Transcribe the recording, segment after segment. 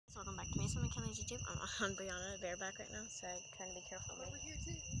Mason McKinley's YouTube. I'm on Brianna Bareback right now, so I'm trying to be careful. I'm over here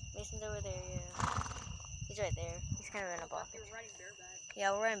too. Mason's over there, yeah. He's right there. He's kind of in a block. You're riding bareback.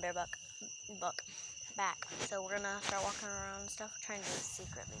 Yeah, we're riding bareback. Back. So we're gonna start walking around and stuff. We're trying to do it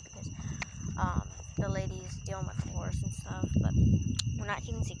secretly because the lady's dealing with the horse and stuff, but we're not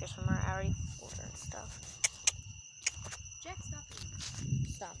keeping secrets from her. I already told her and stuff. Jack, stop.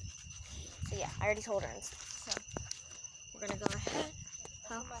 Stop. So yeah, I already told her and stuff. So we're gonna go ahead.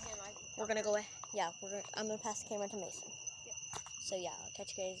 Huh? We're gonna go ahead. Yeah, I'm gonna pass the camera to Mason. Yep. So yeah, I'll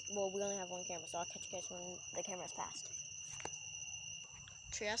catch you guys. Well, we only have one camera, so I'll catch you guys when the camera's passed.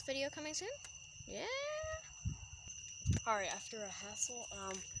 Treehouse video coming soon? Yeah. Alright, after a hassle,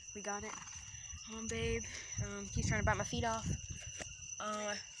 we got it. Babe. He's trying to bite my feet off.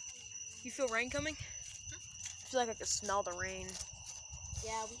 You feel rain coming? I feel like I could smell the rain.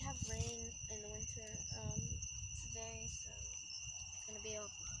 Yeah, we have rain in the winter today, so it's gonna be a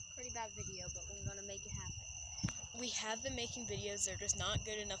pretty bad video, but we're gonna make it happen. We have been making videos, they're just not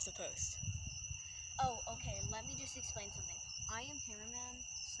good enough to post. Oh, okay, let me just explain something. I am cameraman,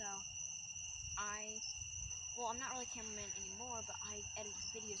 so I'm not really cameraman anymore, but I edit the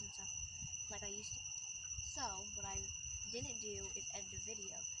videos and stuff like I used to. So, what I didn't do is edit the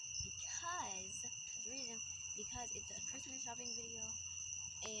video because it's a Christmas shopping video,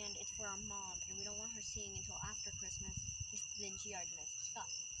 and it's for our mom, and we don't want her seeing until after Christmas, because then she already knows what she got.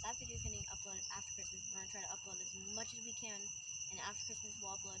 So that video is getting uploaded after Christmas. We're going to try to upload as much as we can, and after Christmas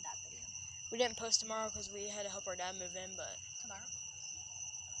we'll upload that video. We didn't post tomorrow because we had to help our dad move in, but... Tomorrow?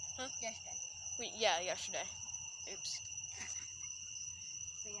 Huh? Yesterday. Yesterday. Oops.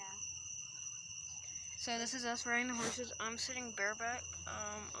 So yeah. So this is us riding the horses. I'm sitting bareback,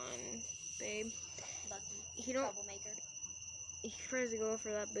 on Babe. Bucky, troublemaker. He tries to go for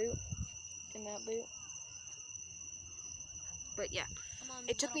that boot, and that boot. But yeah,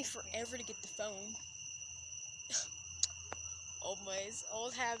 it took me forever to get the phone. Old ways,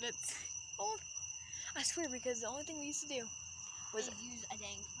 old habits, I swear, because the only thing we used to do was use a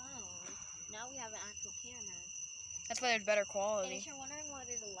dang phone. Now we have an actual camera. That's why there's better And quality. if you're wondering why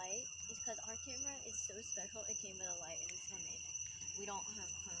there's a light, it's because our camera is so special. It came with a light, and it's amazing. We don't have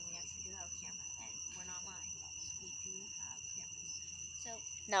a phone. We actually do have a camera, and we're not lying about this. We do have cameras. So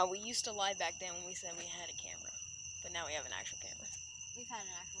No, we used to lie back then when we said we had a camera, but now we have an actual camera. we've had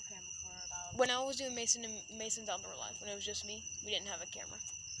an actual camera for about When I was doing Mason's outdoor life, when it was just me, we didn't have a camera.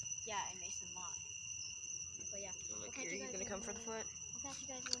 and Mason lied. But yeah, Look here, you gonna come for the foot? We'll catch you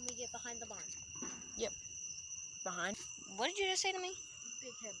guys when we get behind the barn. Yep. Behind. What did you just say to me?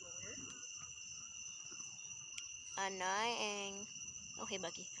 Big head loader. Annoying. Okay,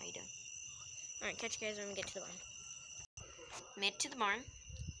 Bucky, how you doing? Alright, catch you guys when we get to the barn. Made it to the barn.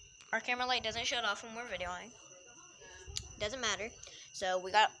 Our camera light doesn't shut off when we're videoing. Doesn't matter. So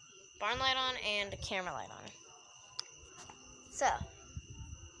we got barn light on and a camera light on. So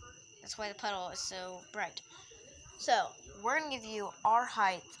that's why the puddle is so bright. So we're gonna give you our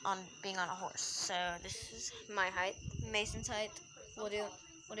height on being on a horse. So this is my height, Mason's height. We'll do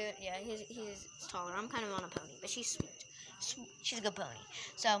it. Yeah, he's taller. I'm kind of on a pony, but she's sweet. She's a good pony.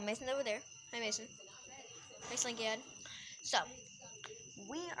 So Mason's over there. Hi, Mason. Hi, Slinky Head. So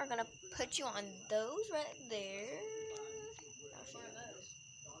we are gonna put you on those right there.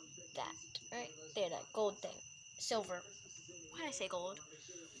 That right there, that gold thing, silver. Why did I say gold?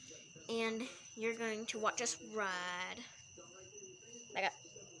 And you're going to watch us ride. Like that.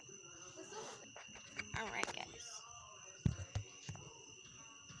 Alright, guys.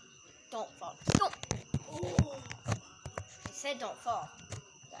 Don't fall. Don't! Oh. I said don't fall.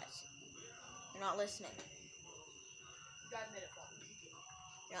 Guys, you're not listening. You guys made it fall.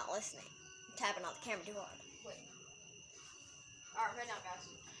 You're not listening. I'm tapping on the camera too hard. Wait. Alright, right now, guys.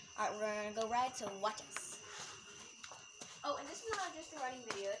 Alright, we're gonna go ride, so watch us. Oh, and this is not just a riding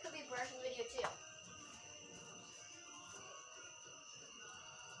video. It could be a brushing video too.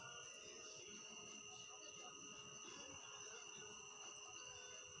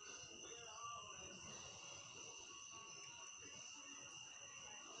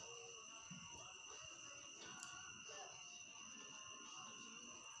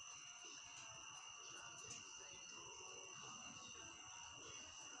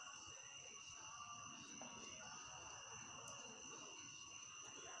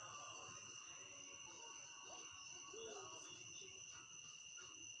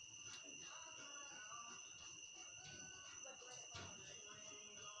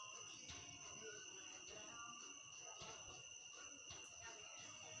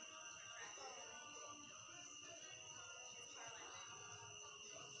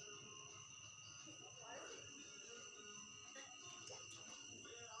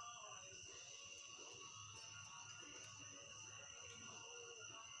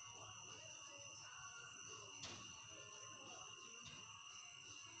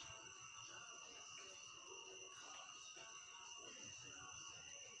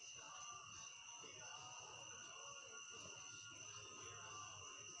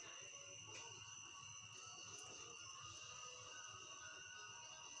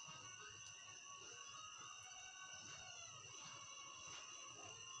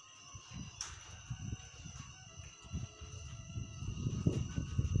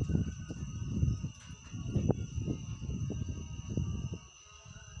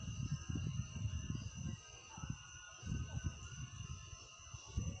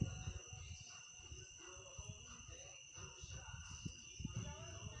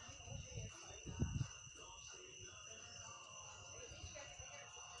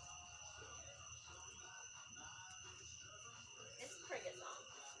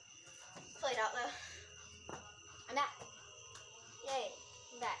 played out though. I'm back. Yay,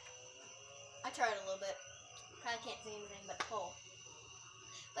 I'm back. I tried a little bit. I can't see anything but the pole.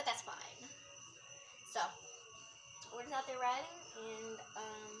 But that's fine. So, we're just out there riding, and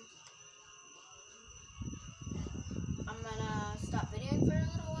I'm gonna stop videoing for a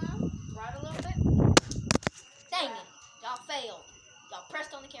little while, ride a little bit. Dang it, y'all failed. Y'all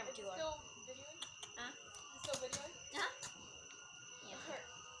pressed on the camera too hard. Still videoing? Huh? You still videoing? Huh? Yeah.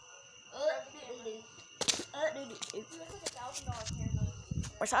 You have like $1,000 camera.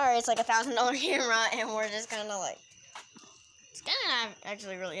 We're sorry, it's like $1,000 camera, and we're just kind of like, it's kind of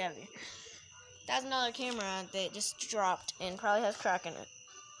actually really heavy. $1,000 camera that just dropped and probably has crack in it,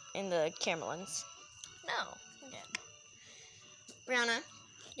 in the camera lens. No, okay. Brianna,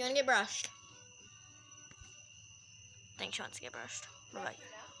 you want to get brushed? I think she wants to get brushed. What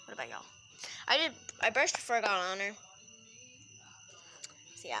about y'all? I brushed before I got on her.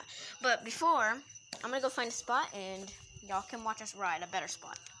 So yeah, but before, I'm gonna go find a spot and y'all can watch us ride a better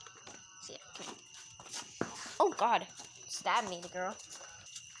spot. So yeah, come on. Oh God, stab me, the girl.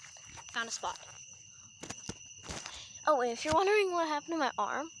 Found a spot. Oh, and if you're wondering what happened to my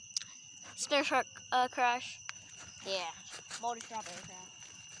arm, spare truck crash. Yeah, moldy strawberry crash.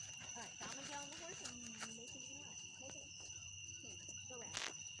 All right, so I'm gonna get on the horse and Mason's gonna ride. Mason, camera, go ride.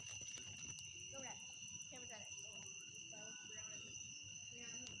 Go ride. Camera's at it.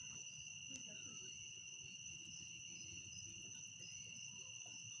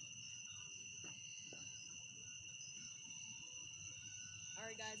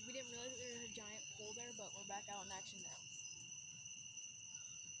 Alright guys, we didn't realize there was a giant pole there, but we're back out in action now.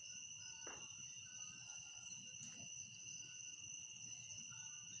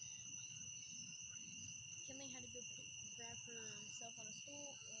 Kinley had to go grab herself on a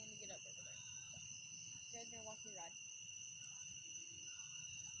stool and get up over there. So, you guys are gonna watch me ride.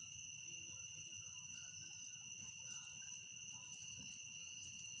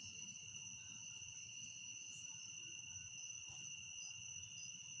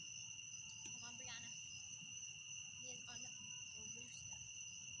 Come on, Brianna. He is on the rooster. So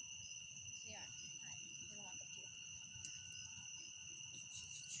yeah, hi. We're gonna walk up to you.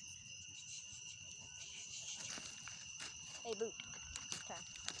 Hey, Boot. Okay.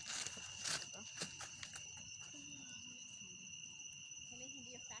 Hey, Mason,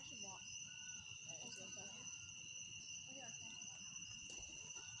 do your fashion walk. Alright, let's go for that.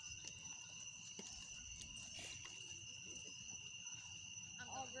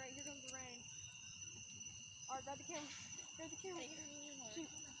 Oh great, here comes the rain. Alright, grab the camera. Grab the camera. Shoot.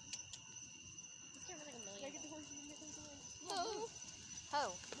 This camera's like a million. Gotta get the horses and get them going. Ho.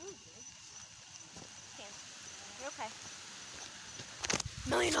 Ho. You're okay. $1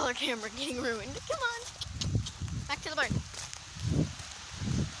 million camera getting ruined. Come on. Back to the barn.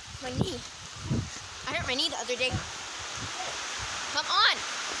 My knee. I hurt my knee the other day. Come on.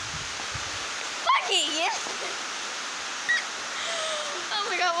 Bucky, yes. Oh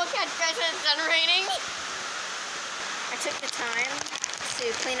my God, we'll catch guys when it's done raining. I took the time to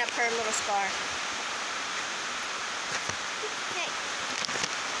clean up her little scar. Okay.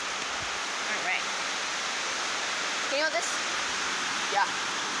 Alright. Can you hold this? Yeah.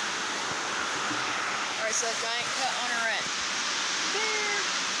 Alright, so that giant cut on her end.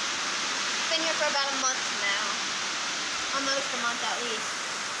 Been here for about a month now. Almost a month at least.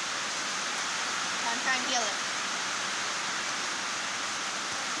 I'm trying to heal it.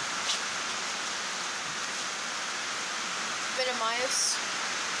 Bit of Myos.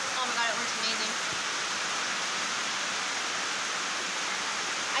 Oh my God, it looks amazing.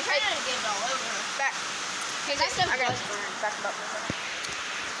 I try not to get it all over. Back. Because that stuff does burn. Back them up for a second.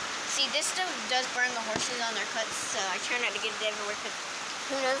 See, this stuff does burn the horses on their cuts, so I try not to get it everywhere, because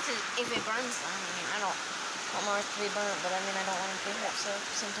who knows if it burns them. I mean, I don't want it to be burnt, but I mean, I don't want it to be hurt, so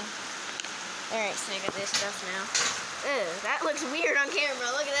sometimes. Alright, so I got this stuff now. Ew, that looks weird on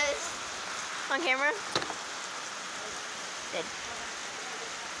camera. Look at this. On camera. Dead.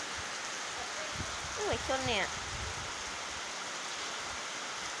 Ooh, I killed an ant.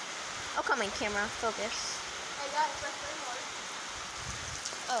 Oh, come on, camera. Focus. Hey guys, fresh rainwater.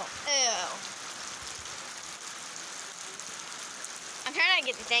 Oh, ew. I'm trying not to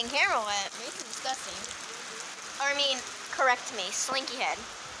get the dang camera wet. Mason's disgusting. Or, I mean, correct me. Slinky head.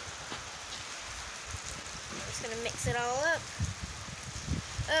 I'm just gonna mix it all up.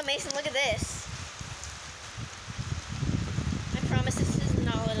 Oh, Mason, look at this. I promise this is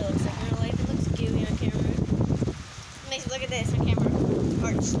not what it looks like in real life. It looks gooey on camera. Mason, look at this on camera.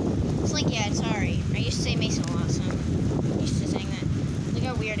 Or, Slinky head, sorry. I used to say Mason a lot, so I'm used to saying that. Look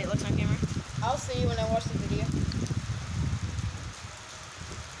how weird it looks on camera. I'll see you when I watch the video.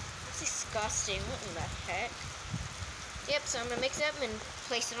 It's disgusting. What in the heck? Yep, so I'm gonna mix it up and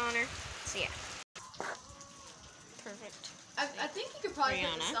place it on her. So yeah. Perfect. I think you could probably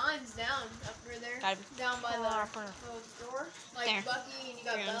put the Brianna. signs down up over there. Down by the little door. Like There. Bucky and you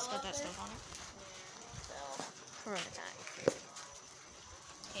got Brianna's Bella got that up there. stuff on it. So, Corona time.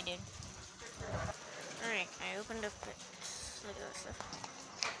 Hey, dude. Alright, I opened up it. Look at that stuff.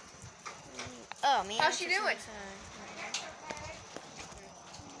 Oh, man. How's she doing?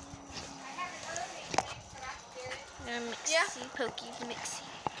 Mixy, pokey, mixy.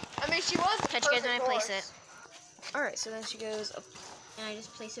 I mean, she was the Catch you guys when I perfect place it. horse. Alright, so then she goes up, and I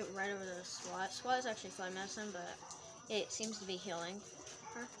just place it right over the swat. Swat is actually fly medicine, but it seems to be healing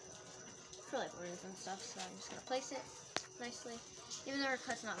her for like wounds and stuff, so I'm just gonna place it nicely. Even though her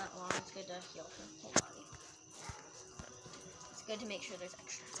cut's not that long, it's good to heal her whole body. It's good to make sure there's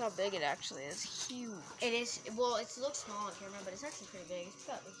extra. That's how big it actually is. Huge. It is, well, it looks small on camera, but it's actually pretty big. It's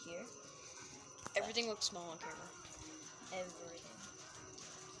about here. Everything looks small on camera. Everything.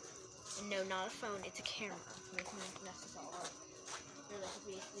 And no, not a phone, it's a camera. We can mess this all up. Really,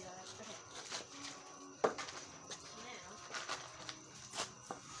 we need to do that. Okay.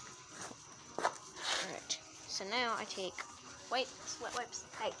 Alright, so now I take wipes, wet wipes.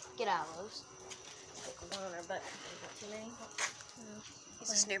 Hey, get out of those. Take one on her butt. Not too many.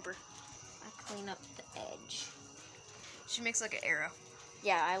 He's a snooper. I clean up the edge. She makes like an arrow.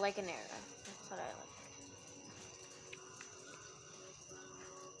 Yeah, I like an arrow. That's what I like.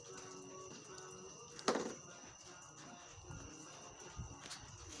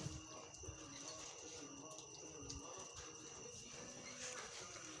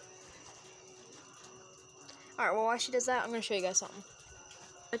 Alright, well, while she does that, I'm going to show you guys something.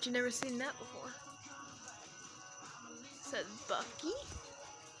 Bet you've never seen that before. It says Bucky.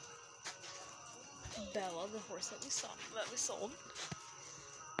 Bella, the horse that we sold.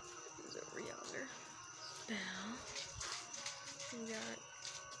 Is over yonder. Bella. We got,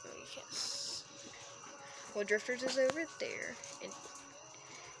 oh, you can't well, Drifters is over there. And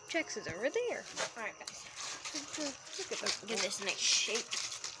Chex is over there. Alright, guys. Look at that. Give this a nice shape.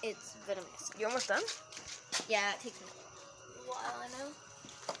 It's venomous. You almost done? Yeah, it takes me a while, I know.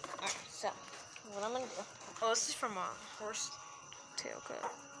 Alright, so, what I'm going to do. Oh, this is from a horse tail cut.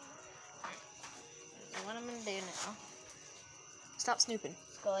 What I'm going to do now. Stop snooping.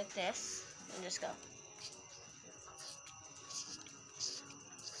 Go like this, and just go.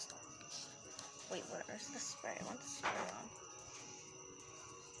 Wait, where's the spray? I want the spray on.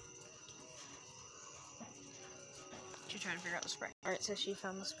 She's trying to figure out the spray. Alright, so she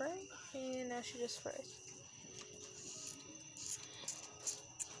found the spray, and now she just sprays.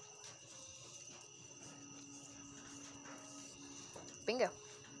 Bingo.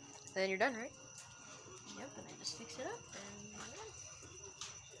 Then you're done, right? Yep, and I just fix it up, and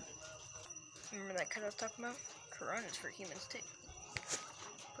Remember that cut I was talking about? Corona's for humans, too.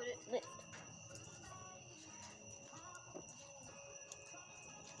 put it lit.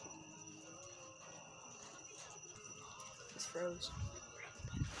 It's froze.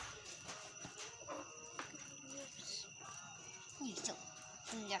 You still,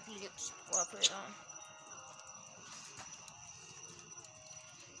 yeah, you lips. Well, I'll put it on.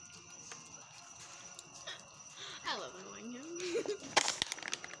 I love annoying him.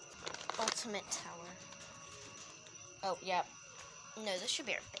 Ultimate Tower. Oh, yeah. No, this should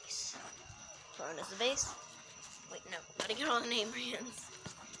be our base. Corona's the base. Wait, no. Gotta get all the name brands.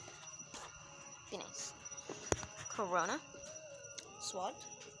 Be nice. Corona. Swat.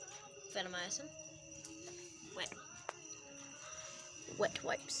 Venomycin. Wet. Wet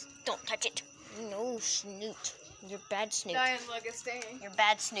wipes. Don't touch it. No, snoot. You're bad snoot. Diane's like a stain. You're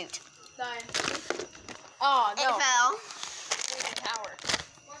bad snoot. Diane. Oh, no. It fell. It was a tower.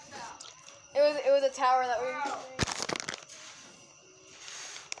 It was a tower that we were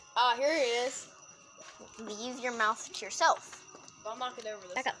Ah, here it is. Leave your mouth to yourself. I'll knock it over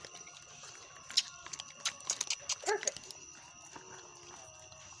this. Back up. Perfect.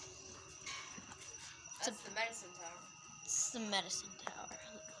 That's the medicine tower. It's the medicine tower.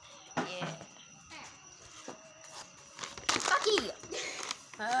 Yeah. Bucky!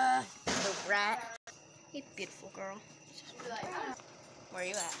 The rat. Hey, beautiful girl. Be like, ah. Where are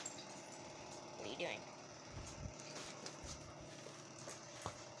you at? What are you doing?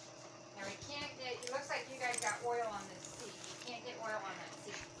 Now we can't get, it looks like you guys got oil on this seat. You can't get oil on that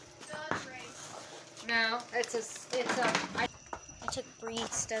seat. No, it's a, I took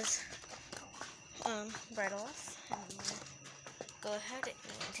Brista's bridle off. And I'm gonna go ahead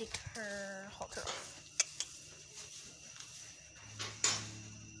and take her halter off.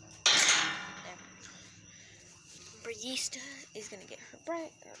 There. Yeasta is gonna get her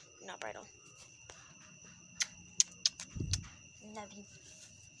not bridle. Love you.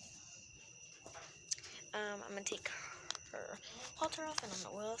 I'm gonna take her halter off and I'm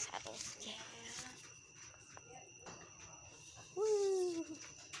gonna oil saddle. Yeah. Woo!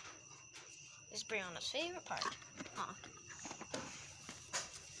 This is Brianna's favorite part. Aw.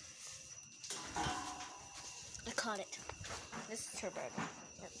 I caught it. This is her bridle.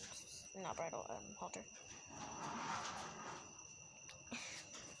 Not bridle, halter.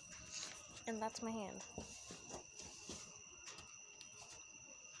 And that's my hand.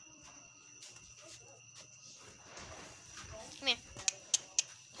 Come here.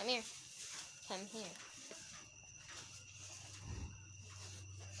 Come here. Come here.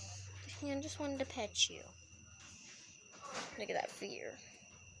 The hand just wanted to pet you. Look at that fear.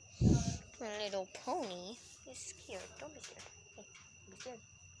 My little pony is scared. Don't be scared. Hey, don't be scared.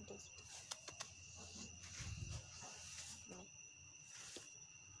 Daisy.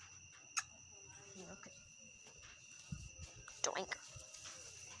 Okay. Doink.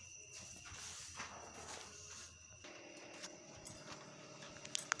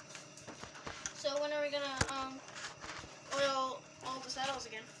 So when are we gonna oil all the saddles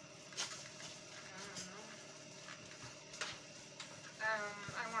again?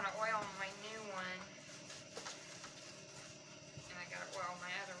 I want to oil my new one, and I gotta oil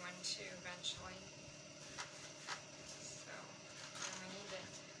my other one too eventually. So I need to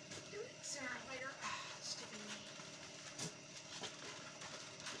do it sooner or later. Stupid me.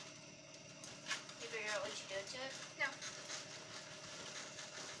 You figure out what you did to it? No.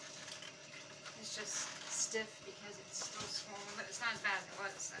 It's just stiff because it's still swollen, but it's not as bad as it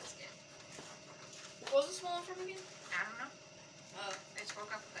was. So that's good. What was it swollen from again? I don't know. Oh. I just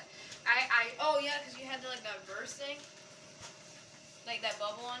woke up with it. Oh yeah, because you had like that burst thing, like that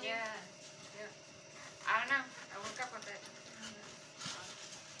bubble on you. Yeah. I don't know. I woke up with it.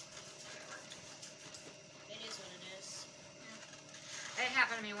 It is what it is. It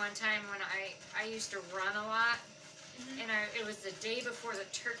happened to me one time when I used to run a lot, and it was the day before the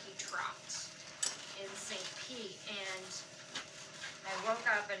turkey trot in St. Pete, and I woke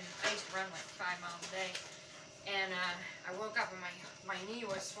up and I used to run like 5 miles a day. And I woke up and my knee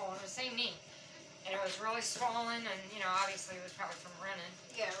was swollen, the same knee. And it was really swollen, and, you know, obviously it was probably from running.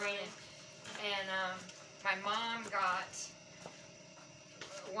 Yeah, training. And my mom got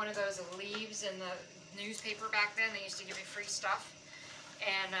one of those leaves in the newspaper back then. They used to give me free stuff.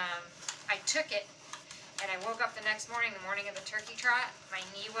 And I took it, and I woke up the next morning, the morning of the turkey trot. My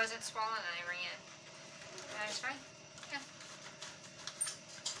knee wasn't swollen, and I ran. And I was fine. Yeah.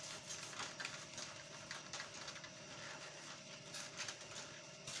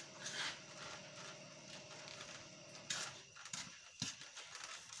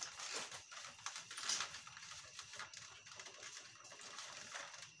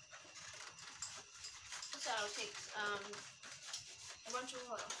 So it takes a bunch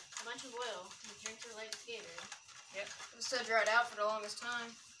of oil. You drink your latest Gatorade. Yep. It still dried out for the longest time.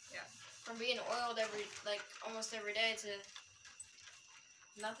 Yeah. From being oiled almost every day to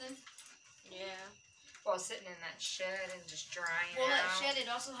nothing. Yeah. Well, sitting in that shed and just drying Well, out. that shed, it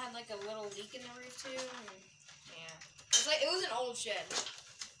also had like a little leak in the roof too. And Yeah. it's like, it was an old shed.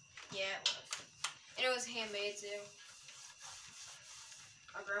 Yeah, it was. And it was handmade too.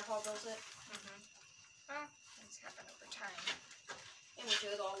 Our grandpa built it. Well, things happen over time. And which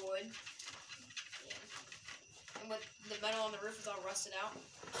it was all wood. Yeah. And with the metal on the roof is all rusted out.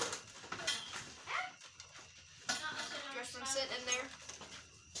 Just from sitting in there.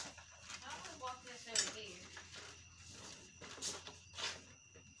 How do I walk this over here?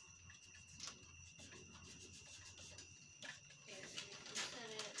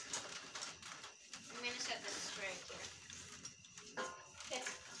 I'm gonna set this right here. Okay.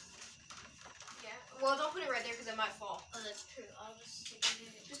 Yeah. Well, don't put it right there because it might fall. Oh, that's true. I'll just stick it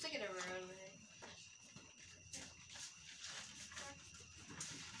in. Just stick it over around with it.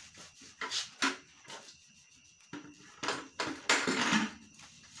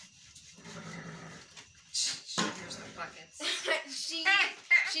 Here's the buckets.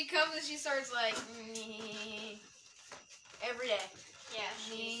 She comes and she starts like every day. Yeah,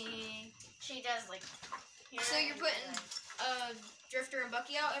 she does like. So you're putting Drifter and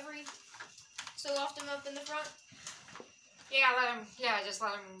Bucky out every so often up in the front, Yeah, just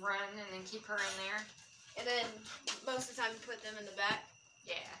let them run and then keep her in there. and then most of the time you put them in the back.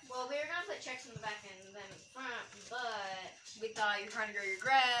 Yeah. Well, we were gonna put checks in the back and then in front, but We thought you're trying to grow your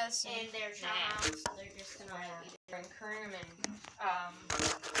grass. and they're chow-hounds, so they're just gonna like eat it. And Kroom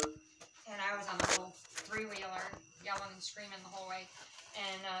and I was on the little 3-wheeler yelling and screaming the whole way.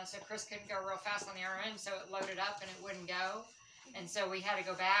 and so Chris couldn't go real fast on the other end, so it loaded up and it wouldn't go. And so we had to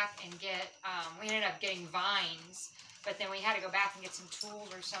go back and get, we ended up getting vines, but then we had to go back and get some tools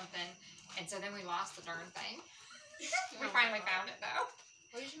or something, and so then we lost the darn thing. We finally found it, though.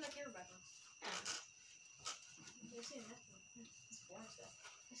 Well, you should make your back on.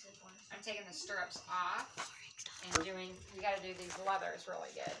 I'm taking the stirrups off and doing, we gotta do these leathers really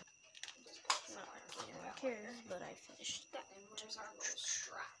good. I don't care, but I finished that. And where's our little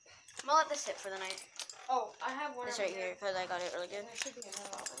strap? I'm gonna let this sit for the night. Oh, I have one It's over right there. here because I got it really good. There should be another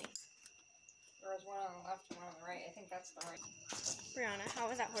one. There's one on the left and one on the right. I think that's the right. Brianna, how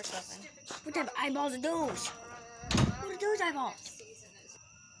was that horse weapon? What type of eyeballs are those? What are those eyeballs?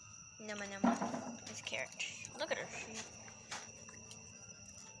 Numma numma. It's carrot. Look at her.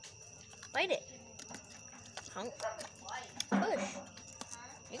 Bite it. Hunk. Push.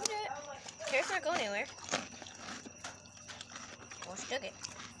 You can do it. Carrot's not going anywhere. Well, she took it.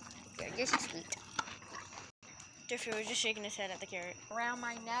 You're just sweet. Jeffrey was just shaking his head at the carrot. Around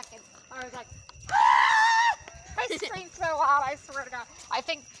my neck, and I was like, ah! I screamed so loud, I swear to God. I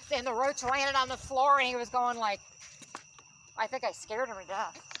think then the roach landed on the floor, and he was going like, I think I scared him to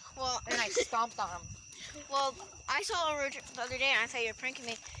death. Well, And I stomped on him. well, I saw a roach the other day and I thought you were pranking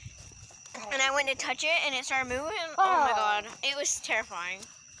me. And I went to touch it and it started moving. Oh my god. It was terrifying.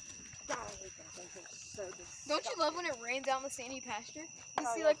 God, I hate them things. They're so disgusting. Don't you love when it rains out in the sandy pasture? You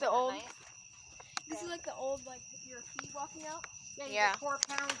Oh, see yeah, like the at old, night? you see like the old like your feet walking out. Yeah, you Yeah. get 4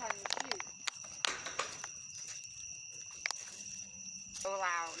 pounds on your shoes. So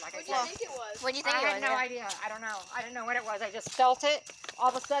loud, like What I do you said. think it was? What do you think I it had was? no Yeah. idea. I don't know. I didn't know what it was. I just felt it. All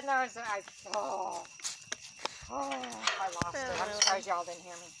of a sudden, I lost it. I'm surprised y'all didn't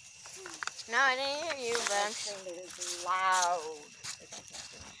hear me. No, I didn't hear you, That but thing is loud.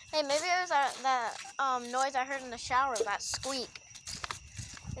 hey, maybe it was that noise I heard in the shower, that squeak.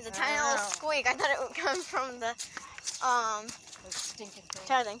 It's a tiny little Oh. squeak. I thought it would come from the Those stinking things.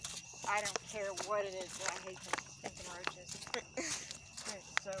 shower thing. I don't care what it is, but I hate those stinking roaches. They're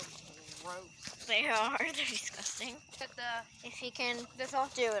so gross. They are. They're disgusting. But the If he can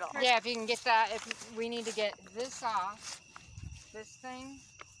do it all. Yeah, if you can get that, if we need to get this off, this thing,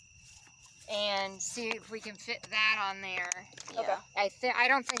 and see if we can fit that on there. Yeah. I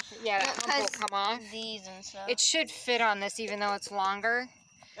don't think, yeah, that hump will Because come off. these and stuff. It should fit on this, even though it's longer.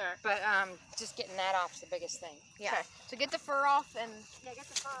 Sure. But just getting that off is the biggest thing. Yeah. okay. So get the fur off and Yeah, get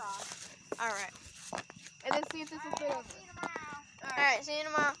the fur off. All right. then see if this will fit over. All right. See you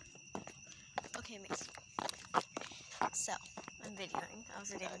tomorrow. Okay, Mason. So I'm videoing. I was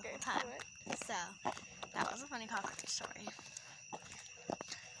videoing the whole time. So that was a funny cockroach story.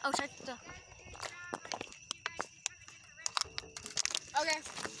 Oh, check the. Okay.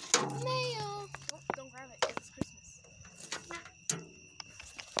 Mail. Oh, don't grab it. 'Cause it's Christmas.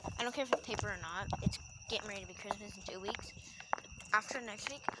 I don't care if it's paper or not. It's getting ready to be Christmas in 2 weeks. After next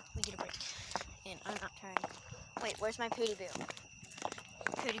week, we get a break. And I'm not trying. Wait, where's my Pootie Boo?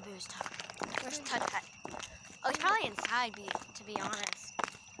 Pootie Boo's Tut. Where's Tut Tut? Oh, he's probably inside, to be honest.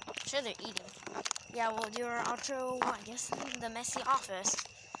 I'm sure they're eating. Yeah, we'll do our outro, I guess, in the messy office.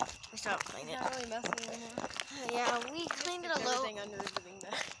 We still haven't cleaned It's it. not really messy anymore. Yeah, we cleaned it a little. Everything under everything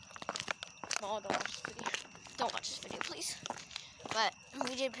back. Small, don't watch this video. Don't watch this video, please. But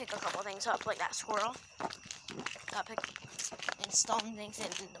we did pick a couple things up, like that squirrel. Got picked installing things in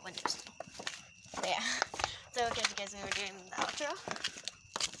the windows. Yeah. So I'll catch you guys when we're doing the outro.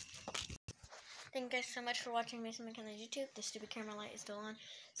 Thank you guys so much for watching Mason McKinley's YouTube. The stupid camera light is still on.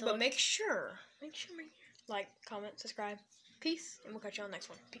 So But make sure, like, comment, subscribe. Peace, and we'll catch you on the next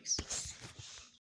one. Peace.